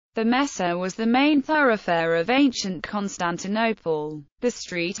The Mese was the main thoroughfare of ancient Constantinople. The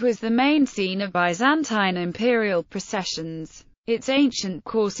street was the main scene of Byzantine imperial processions. Its ancient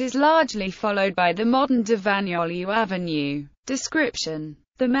course is largely followed by the modern Divanolu Avenue. Description: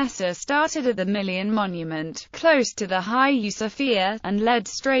 the Mese started at the Million Monument, close to the Hagia Sophia, and led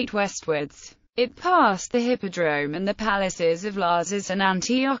straight westwards. It passed the Hippodrome and the palaces of Lazarus and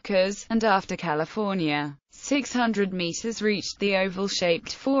Antiochus, and after California, 600 meters, reached the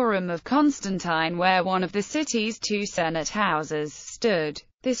oval-shaped Forum of Constantine, where one of the city's two Senate houses stood.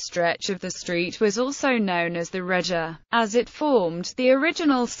 This stretch of the street was also known as the Regia, as it formed the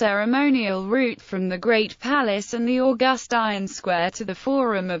original ceremonial route from the Great Palace and the Augustine Square to the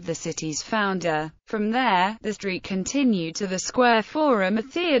Forum of the city's founder. From there, the street continued to the Square Forum of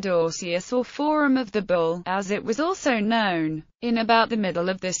Theodosius, or Forum of the Bull, as it was also known. In about the middle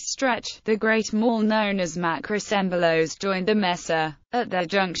of this stretch, the great mall known as Macrosembelos joined the Mese. At their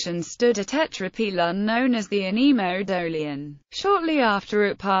junction stood a tetrapylon known as the Anemodolion. Shortly after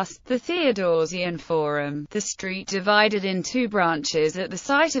it passed the Theodosian Forum, the street divided in two branches at the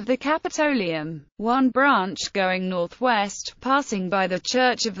site of the Capitolium. One branch going northwest, passing by the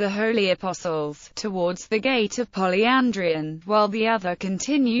Church of the Holy Apostles, towards the Gate of Polyandrion, while the other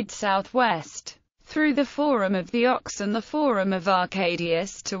continued southwest, through the Forum of the Ox and the Forum of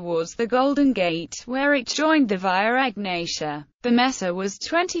Arcadius, towards the Golden Gate, where it joined the Via Egnatia. The Mese was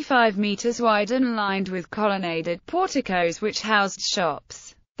 25 meters wide and lined with colonnaded porticos which housed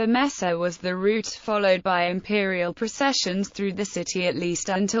shops. The Mese was the route followed by imperial processions through the city at least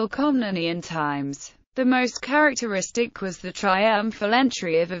until Komnenian times. The most characteristic was the triumphal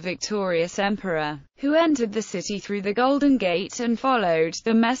entry of a victorious emperor, who entered the city through the Golden Gate and followed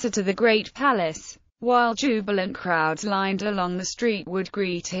the Mese to the Great Palace, while jubilant crowds lined along the street would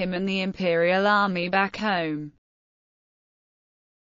greet him and the imperial army back home.